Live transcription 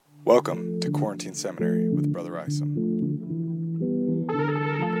Welcome to Quarantine Seminary with Brother Isom.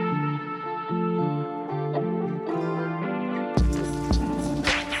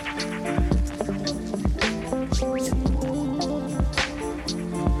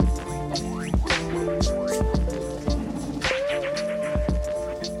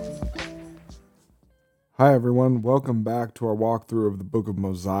 Hi everyone, welcome back to our walkthrough of the Book of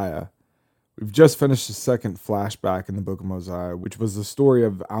Mosiah. We've just finished the second flashback in the Book of Mosiah, which was the story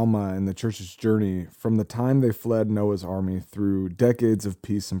of Alma and the church's journey from the time they fled Noah's army through decades of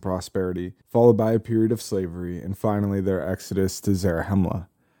peace and prosperity, followed by a period of slavery, and finally their exodus to Zarahemla.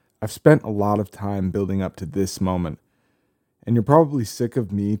 I've spent a lot of time building up to this moment, and you're probably sick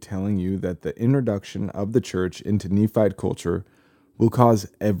of me telling you that the introduction of the church into Nephite culture will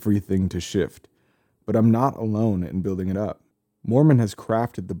cause everything to shift. But I'm not alone in building it up. Mormon has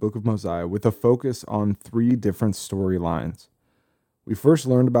crafted the Book of Mosiah with a focus on 3 different storylines. We first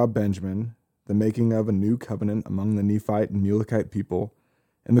learned about Benjamin, the making of a new covenant among the Nephite and Mulekite people,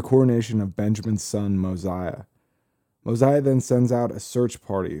 and the coronation of Benjamin's son Mosiah. Mosiah then sends out a search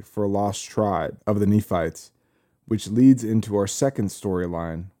party for a lost tribe of the Nephites, which leads into our second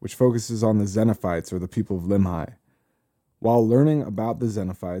storyline, which focuses on the Xenophites, or the people of Limhi. While learning about the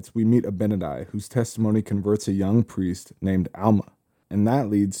Xenophites, we meet Abinadi, whose testimony converts a young priest named Alma. And that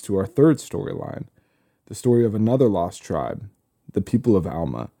leads to our third storyline, the story of another lost tribe, the people of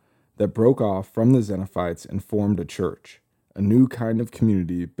Alma, that broke off from the Xenophites and formed a church, a new kind of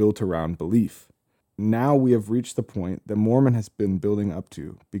community built around belief. Now we have reached the point that Mormon has been building up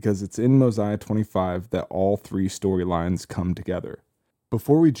to, because it's in Mosiah 25 that all 3 storylines come together.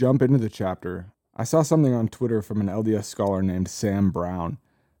 Before we jump into the chapter, I saw something on Twitter from an LDS scholar named Sam Brown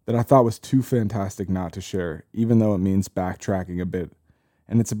that I thought was too fantastic not to share, even though it means backtracking a bit,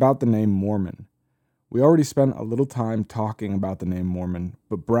 and it's about the name Mormon. We already spent a little time talking about the name Mormon,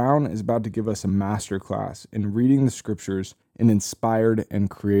 but Brown is about to give us a masterclass in reading the scriptures in inspired and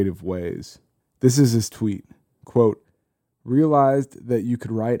creative ways. This is his tweet, quote, "Realized that you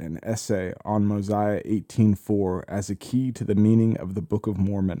could write an essay on Mosiah 18:4 as a key to the meaning of the Book of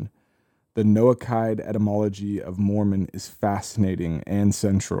Mormon. The Noachide etymology of Mormon is fascinating and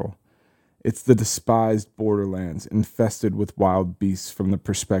central. It's the despised borderlands infested with wild beasts from the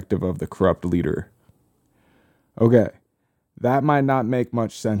perspective of the corrupt leader." Okay, that might not make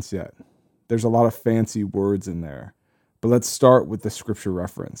much sense yet. There's a lot of fancy words in there. But let's start with the scripture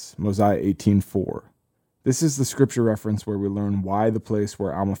reference, Mosiah 18:4. This is the scripture reference where we learn why the place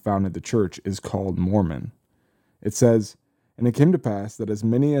where Alma founded the church is called Mormon. It says, "And it came to pass that as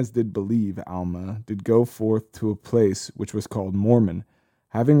many as did believe Alma did go forth to a place which was called Mormon,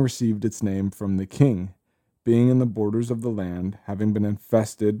 having received its name from the king, being in the borders of the land, having been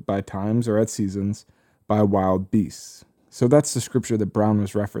infested by times or at seasons by wild beasts." So that's the scripture that Brown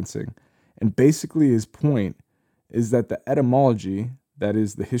was referencing. And basically his point is that the etymology, that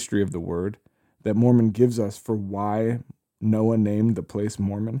is the history of the word, that Mormon gives us for why Noah named the place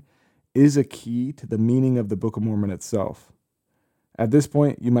Mormon, is a key to the meaning of the Book of Mormon itself. At this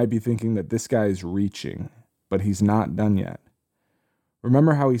point, you might be thinking that this guy is reaching, but he's not done yet.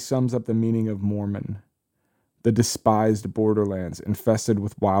 Remember how he sums up the meaning of Mormon, the despised borderlands infested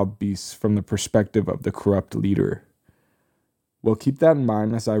with wild beasts from the perspective of the corrupt leader. Well, keep that in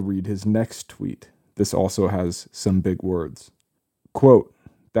mind as I read his next tweet. This also has some big words. Quote,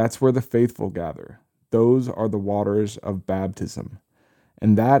 "That's where the faithful gather. Those are the waters of baptism.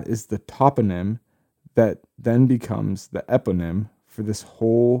 And that is the toponym that then becomes the eponym for this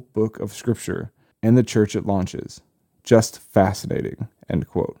whole book of scripture and the church it launches. Just fascinating," end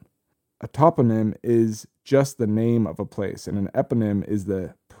quote. A toponym is just the name of a place, and an eponym is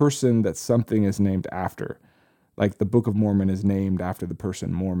the person that something is named after. Like the Book of Mormon is named after the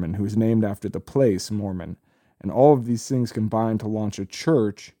person Mormon, who is named after the place Mormon. And all of these things combine to launch a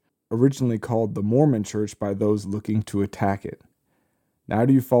church originally called the Mormon Church by those looking to attack it. Now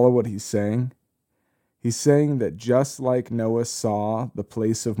do you follow what he's saying? He's saying that just like Noah saw the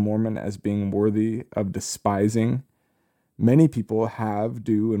place of Mormon as being worthy of despising, many people have,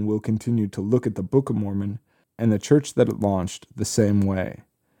 do, and will continue to look at the Book of Mormon and the church that it launched the same way.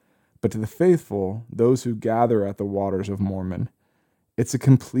 But to the faithful, those who gather at the waters of Mormon, it's a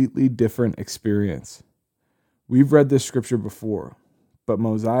completely different experience. We've read this scripture before, but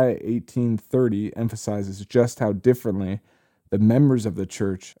Mosiah 18:30 emphasizes just how differently the members of the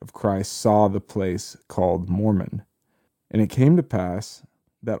Church of Christ saw the place called Mormon. "And it came to pass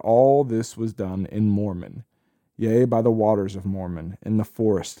that all this was done in Mormon, yea, by the waters of Mormon, in the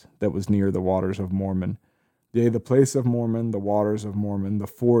forest that was near the waters of Mormon, yea, the place of Mormon, the waters of Mormon, the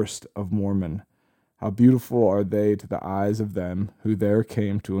forest of Mormon, How beautiful are they to the eyes of them who there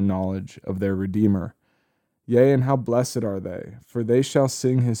came to a knowledge of their Redeemer. Yea, and how blessed are they, for they shall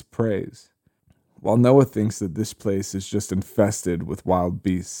sing his praise. While Noah thinks that this place is just infested with wild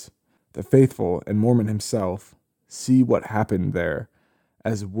beasts, the faithful and Mormon himself see what happened there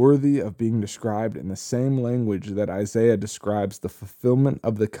as worthy of being described in the same language that Isaiah describes the fulfillment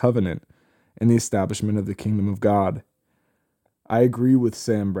of the covenant and the establishment of the kingdom of God. I agree with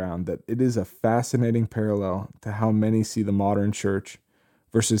Sam Brown that it is a fascinating parallel to how many see the modern church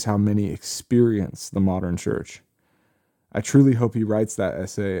versus how many experience the modern church. I truly hope he writes that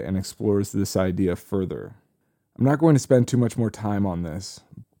essay and explores this idea further. I'm not going to spend too much more time on this,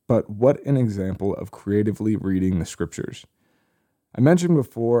 but what an example of creatively reading the scriptures. I mentioned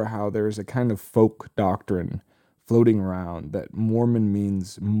before how there is a kind of folk doctrine floating around that Mormon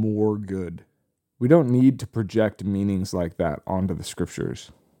means more good. We don't need to project meanings like that onto the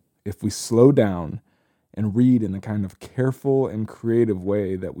scriptures. If we slow down and read in the kind of careful and creative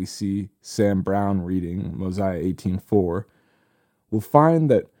way that we see Sam Brown reading Mosiah 18:4, we'll find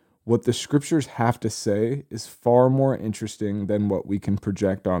that what the scriptures have to say is far more interesting than what we can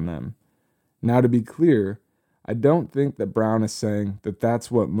project on them. Now, to be clear, I don't think that Brown is saying that that's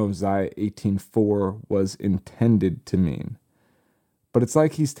what Mosiah 18:4 was intended to mean. But it's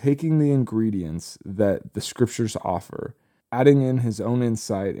like he's taking the ingredients that the scriptures offer, adding in his own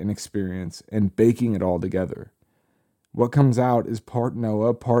insight and experience, and baking it all together. What comes out is part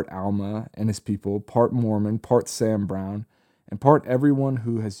Noah, part Alma and his people, part Mormon, part Sam Brown, and part everyone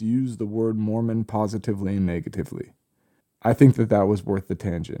who has used the word Mormon positively and negatively. I think that that was worth the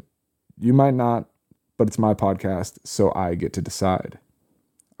tangent. You might not, but it's my podcast, so I get to decide.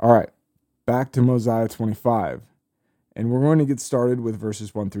 All right, back to Mosiah 25, and we're going to get started with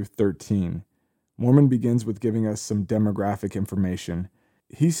verses 1 through 13. Mormon begins with giving us some demographic information.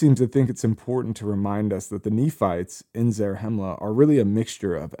 He seems to think it's important to remind us that the Nephites in Zarahemla are really a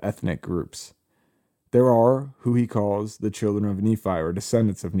mixture of ethnic groups. There are who he calls the children of Nephi or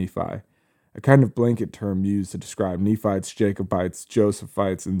descendants of Nephi, a kind of blanket term used to describe Nephites, Jacobites,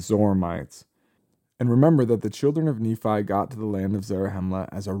 Josephites, and Zoramites. And remember that the children of Nephi got to the land of Zarahemla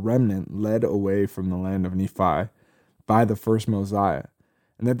as a remnant led away from the land of Nephi by the first Mosiah,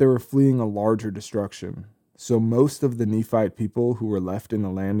 and that they were fleeing a larger destruction. So most of the Nephite people who were left in the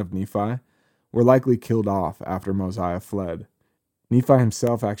land of Nephi were likely killed off after Mosiah fled. Nephi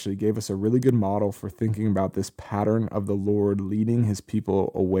himself actually gave us a really good model for thinking about this pattern of the Lord leading his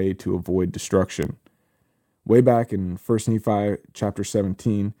people away to avoid destruction. Way back in 1 Nephi chapter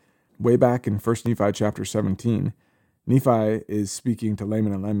 17, Nephi is speaking to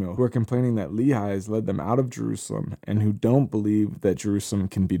Laman and Lemuel, who are complaining that Lehi has led them out of Jerusalem and who don't believe that Jerusalem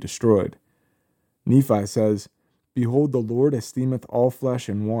can be destroyed. Nephi says, "Behold, the Lord esteemeth all flesh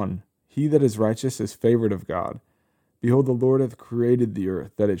in one. He that is righteous is favored of God. Behold, the Lord hath created the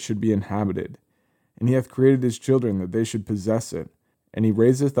earth, that it should be inhabited. And he hath created his children, that they should possess it. And he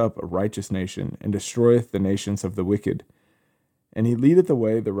raiseth up a righteous nation, and destroyeth the nations of the wicked. And he leadeth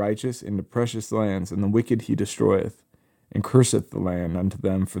away the righteous into precious lands, and the wicked he destroyeth, and curseth the land unto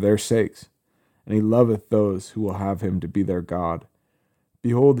them for their sakes. And he loveth those who will have him to be their God.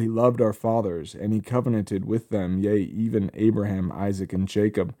 Behold, he loved our fathers, and he covenanted with them, yea, even Abraham, Isaac, and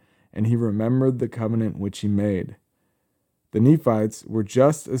Jacob, and he remembered the covenant which he made." The Nephites were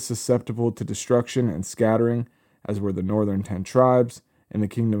just as susceptible to destruction and scattering as were the northern 10 tribes and the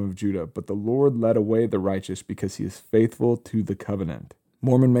kingdom of Judah, but the Lord led away the righteous because he is faithful to the covenant.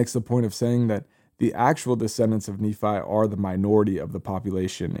 Mormon makes the point of saying that the actual descendants of Nephi are the minority of the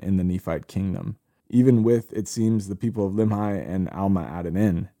population in the Nephite kingdom, even with, it seems, the people of Limhi and Alma added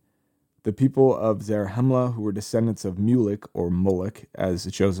in. The people of Zarahemla, who were descendants of Mulek, or Moloch, as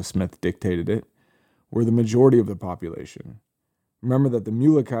Joseph Smith dictated it, were the majority of the population. Remember that the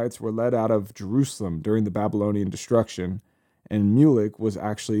Mulekites were led out of Jerusalem during the Babylonian destruction, and Mulek was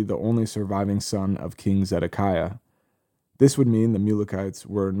actually the only surviving son of King Zedekiah. This would mean the Mulekites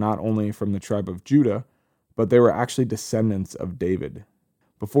were not only from the tribe of Judah, but they were actually descendants of David.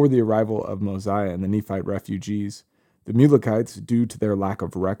 Before the arrival of Mosiah and the Nephite refugees, the Mulekites, due to their lack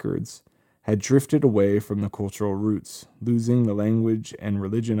of records, had drifted away from the cultural roots, losing the language and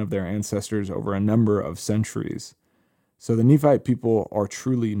religion of their ancestors over a number of centuries. So the Nephite people are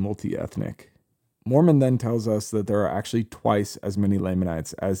truly multi-ethnic. Mormon then tells us that there are actually twice as many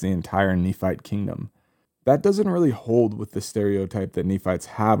Lamanites as the entire Nephite kingdom. That doesn't really hold with the stereotype that Nephites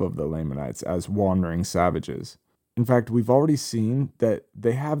have of the Lamanites as wandering savages. In fact, we've already seen that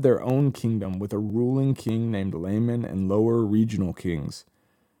they have their own kingdom with a ruling king named Laman and lower regional kings.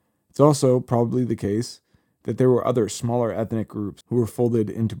 It's also probably the case that there were other smaller ethnic groups who were folded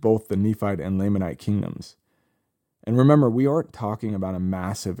into both the Nephite and Lamanite kingdoms. And remember, we aren't talking about a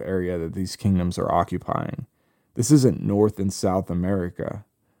massive area that these kingdoms are occupying. This isn't North and South America.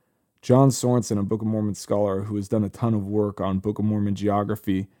 John Sorensen, a Book of Mormon scholar who has done a ton of work on Book of Mormon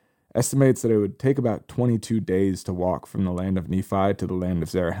geography, estimates that it would take about 22 days to walk from the land of Nephi to the land of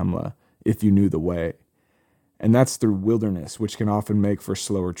Zarahemla if you knew the way. And that's through wilderness, which can often make for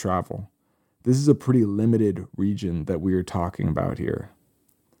slower travel. This is a pretty limited region that we are talking about here.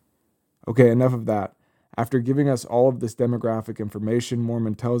 Okay, enough of that. After giving us all of this demographic information,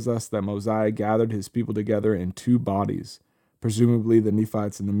 Mormon tells us that Mosiah gathered his people together in two bodies, presumably the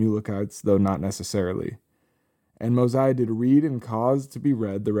Nephites and the Mulekites, though not necessarily. And Mosiah did read and cause to be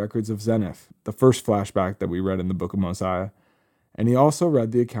read the records of Zeniff, the first flashback that we read in the book of Mosiah. And he also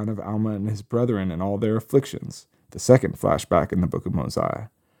read the account of Alma and his brethren and all their afflictions, the second flashback in the book of Mosiah.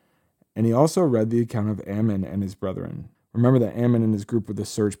 And he also read the account of Ammon and his brethren. Remember that Ammon and his group were the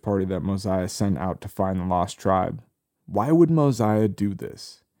search party that Mosiah sent out to find the lost tribe. Why would Mosiah do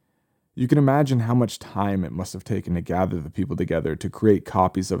this? You can imagine how much time it must have taken to gather the people together to create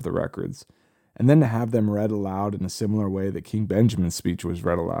copies of the records, and then to have them read aloud in a similar way that King Benjamin's speech was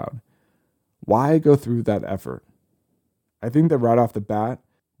read aloud. Why go through that effort? I think that right off the bat,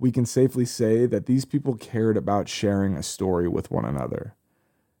 we can safely say that these people cared about sharing a story with one another.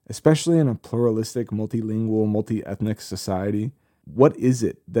 Especially in a pluralistic, multilingual, multi-ethnic society, what is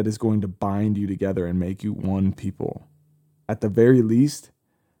it that is going to bind you together and make you one people? At the very least,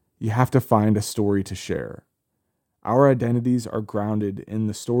 you have to find a story to share. Our identities are grounded in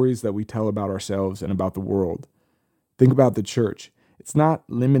the stories that we tell about ourselves and about the world. Think about the church. It's not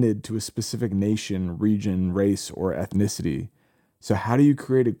limited to a specific nation, region, race, or ethnicity. So how do you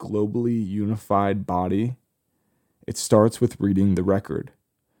create a globally unified body? It starts with reading the record.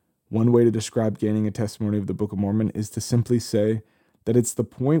 One way to describe gaining a testimony of the Book of Mormon is to simply say that it's the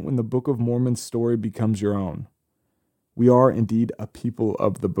point when the Book of Mormon's story becomes your own. We are indeed a people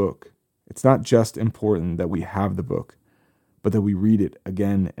of the book. It's not just important that we have the book, but that we read it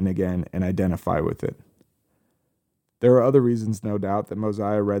again and again and identify with it. There are other reasons, no doubt, that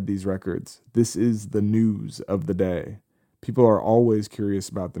Mosiah read these records. This is the news of the day. People are always curious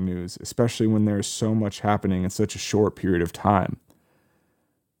about the news, especially when there is so much happening in such a short period of time.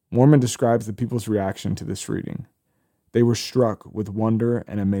 Mormon describes the people's reaction to this reading. They were struck with wonder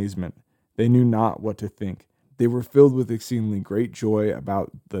and amazement. They knew not what to think. They were filled with exceedingly great joy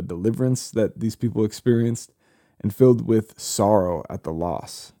about the deliverance that these people experienced and filled with sorrow at the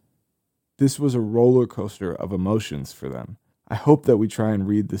loss. This was a roller coaster of emotions for them. I hope that we try and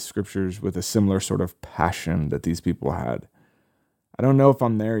read the scriptures with a similar sort of passion that these people had. I don't know if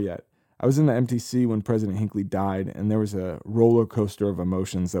I'm there yet. I was in the MTC when President Hinckley died, and there was a roller coaster of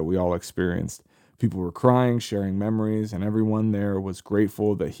emotions that we all experienced. People were crying, sharing memories, and everyone there was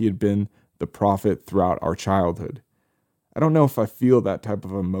grateful that he had been the prophet throughout our childhood. I don't know if I feel that type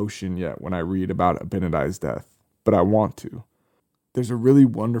of emotion yet when I read about Abinadi's death, but I want to. There's a really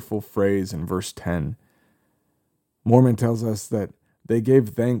wonderful phrase in verse 10. Mormon tells us that they gave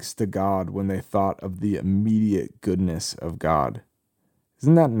thanks to God when they thought of the immediate goodness of God.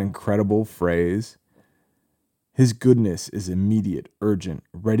 Isn't that an incredible phrase? His goodness is immediate, urgent,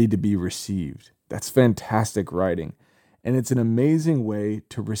 ready to be received. That's fantastic writing. And it's an amazing way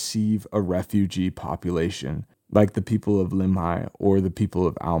to receive a refugee population, like the people of Limhi or the people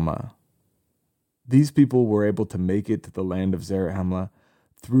of Alma. These people were able to make it to the land of Zarahemla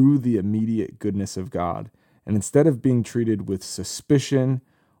through the immediate goodness of God. And instead of being treated with suspicion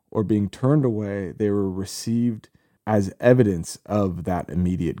or being turned away, they were received as evidence of that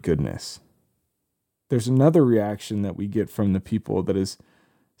immediate goodness. There's another reaction that we get from the people that is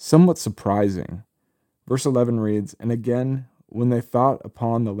somewhat surprising. Verse 11 reads, "And again, when they thought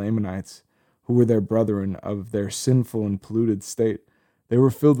upon the Lamanites, who were their brethren of their sinful and polluted state, they were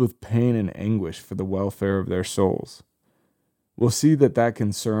filled with pain and anguish for the welfare of their souls." We'll see that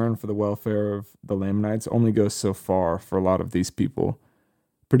concern for the welfare of the Lamanites only goes so far for a lot of these people.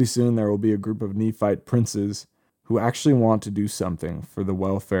 Pretty soon there will be a group of Nephite princes who actually want to do something for the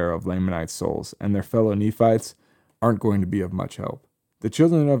welfare of Lamanite souls, and their fellow Nephites aren't going to be of much help. The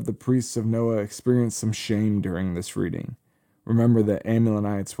children of the priests of Noah experienced some shame during this reading. Remember that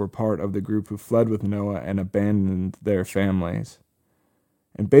Amulonites were part of the group who fled with Noah and abandoned their families.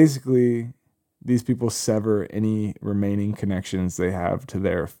 And basically, these people sever any remaining connections they have to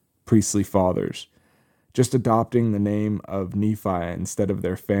their priestly fathers, just adopting the name of Nephi instead of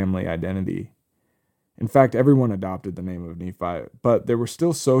their family identity. In fact, everyone adopted the name of Nephi, but there were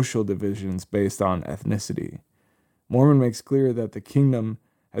still social divisions based on ethnicity. Mormon makes clear that the kingdom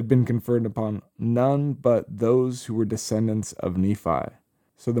had been conferred upon none but those who were descendants of Nephi.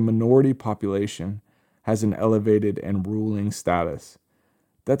 So the minority population has an elevated and ruling status.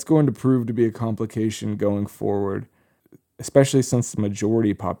 That's going to prove to be a complication going forward, especially since the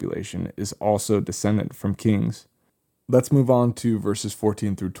majority population is also descendant from kings. Let's move on to verses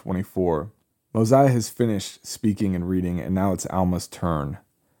 14 through 24. Mosiah has finished speaking and reading, and now it's Alma's turn.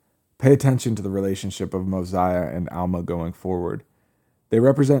 Pay attention to the relationship of Mosiah and Alma going forward. They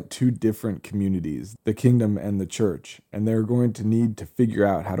represent two different communities, the kingdom and the church, and they're going to need to figure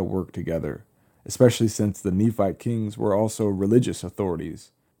out how to work together, especially since the Nephite kings were also religious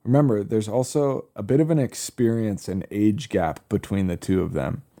authorities. Remember, there's also a bit of an experience and age gap between the two of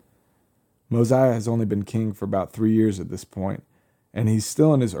them. Mosiah has only been king for about 3 years at this point, and he's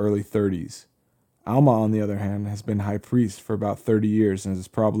still in his early 30s. Alma, on the other hand, has been high priest for about 30 years and is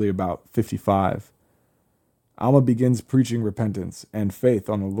probably about 55. Alma begins preaching repentance and faith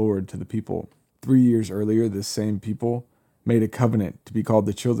on the Lord to the people. 3 years earlier, this same people made a covenant to be called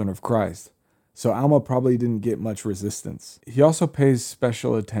the children of Christ, so Alma probably didn't get much resistance. He also pays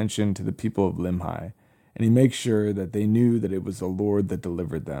special attention to the people of Limhi, and he makes sure that they knew that it was the Lord that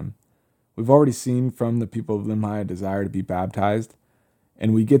delivered them. We've already seen from the people of Limhi a desire to be baptized,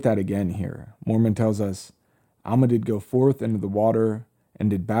 and we get that again here. Mormon tells us, Alma did go forth into the water and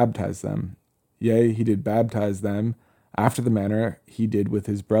did baptize them. Yea, he did baptize them after the manner he did with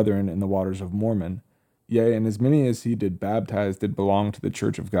his brethren in the waters of Mormon. Yea, and as many as he did baptize did belong to the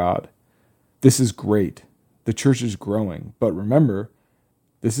church of God. This is great. The church is growing. But remember,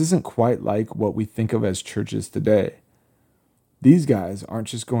 this isn't quite like what we think of as churches today. These guys aren't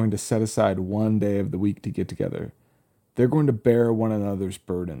just going to set aside one day of the week to get together. They're going to bear one another's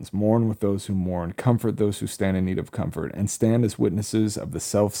burdens, mourn with those who mourn, comfort those who stand in need of comfort, and stand as witnesses of the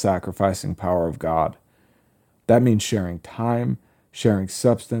self-sacrificing power of God. That means sharing time, sharing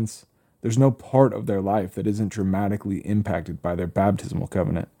substance. There's no part of their life that isn't dramatically impacted by their baptismal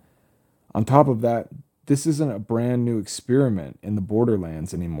covenant. On top of that, this isn't a brand new experiment in the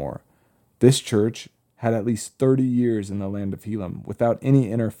borderlands anymore. This church had at least 30 years in the land of Helam without any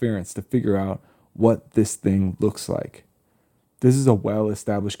interference to figure out what this thing looks like. This is a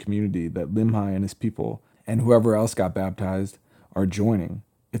well-established community that Limhi and his people, and whoever else got baptized, are joining.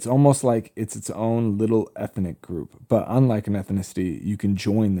 It's almost like it's its own little ethnic group, but unlike an ethnicity, you can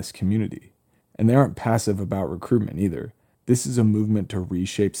join this community. And they aren't passive about recruitment either. This is a movement to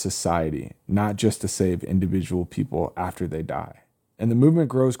reshape society, not just to save individual people after they die. And the movement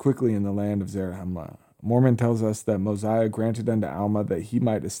grows quickly in the land of Zarahemla. Mormon tells us that Mosiah granted unto Alma that he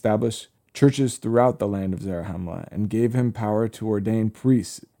might establish churches throughout the land of Zarahemla, and gave him power to ordain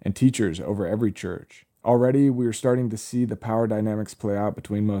priests and teachers over every church. Already, we are starting to see the power dynamics play out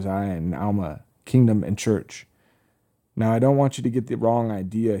between Mosiah and Alma, kingdom and church. Now, I don't want you to get the wrong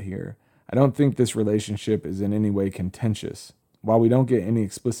idea here. I don't think this relationship is in any way contentious. While we don't get any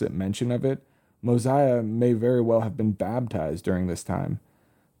explicit mention of it, Mosiah may very well have been baptized during this time.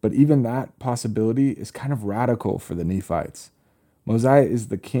 But even that possibility is kind of radical for the Nephites. Mosiah is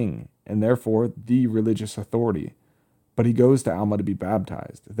the king, and therefore the religious authority. But he goes to Alma to be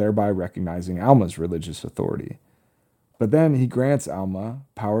baptized, thereby recognizing Alma's religious authority. But then he grants Alma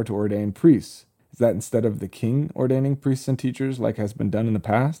power to ordain priests. Is that instead of the king ordaining priests and teachers like has been done in the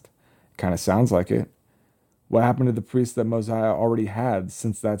past? It kind of sounds like it. What happened to the priests that Mosiah already had,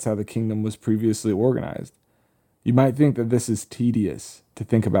 since that's how the kingdom was previously organized? You might think that this is tedious to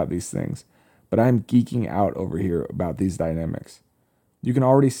think about these things, but I'm geeking out over here about these dynamics. You can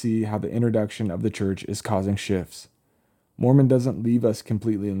already see how the introduction of the church is causing shifts. Mormon doesn't leave us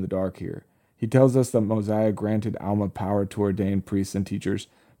completely in the dark here. He tells us that Mosiah granted Alma power to ordain priests and teachers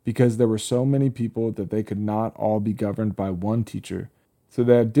because there were so many people that they could not all be governed by one teacher. So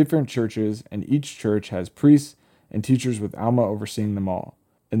they had different churches, and each church has priests and teachers with Alma overseeing them all.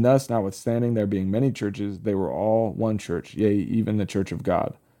 And thus, notwithstanding there being many churches, they were all one church, yea, even the church of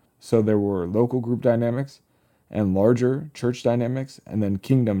God. So there were local group dynamics, and larger church dynamics, and then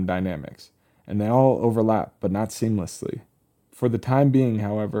kingdom dynamics. And they all overlap, but not seamlessly. For the time being,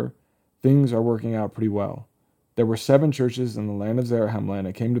 however, things are working out pretty well. There were 7 churches in the land of Zarahemla, and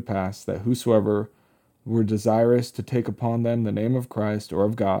it came to pass that whosoever were desirous to take upon them the name of Christ or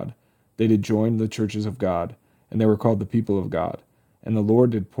of God, they did join the churches of God, and they were called the people of God. And the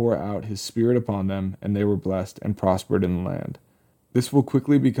Lord did pour out his Spirit upon them, and they were blessed and prospered in the land. This will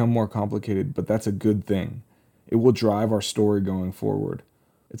quickly become more complicated, but that's a good thing. It will drive our story going forward.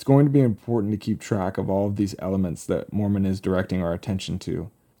 It's going to be important to keep track of all of these elements that Mormon is directing our attention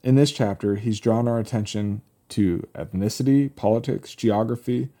to. In this chapter, he's drawn our attention to ethnicity, politics,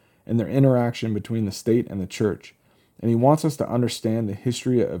 geography, and their interaction between the state and the church. and he wants us to understand the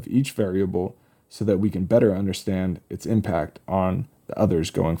history of each variable so that we can better understand its impact on the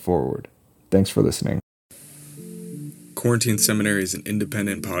others going forward. Thanks for listening. Quarantine Seminary is an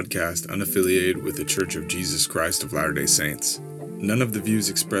independent podcast unaffiliated with the Church of Jesus Christ of Latter-day Saints. None of the views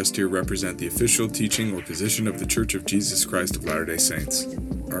expressed here represent the official teaching or position of the Church of Jesus Christ of Latter-day Saints.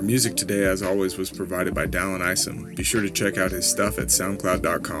 Our music today, as always, was provided by Dallin Isom. Be sure to check out his stuff at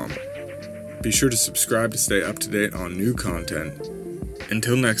soundcloud.com. Be sure to subscribe to stay up to date on new content.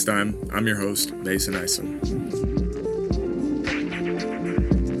 Until next time, I'm your host, Mason Isom.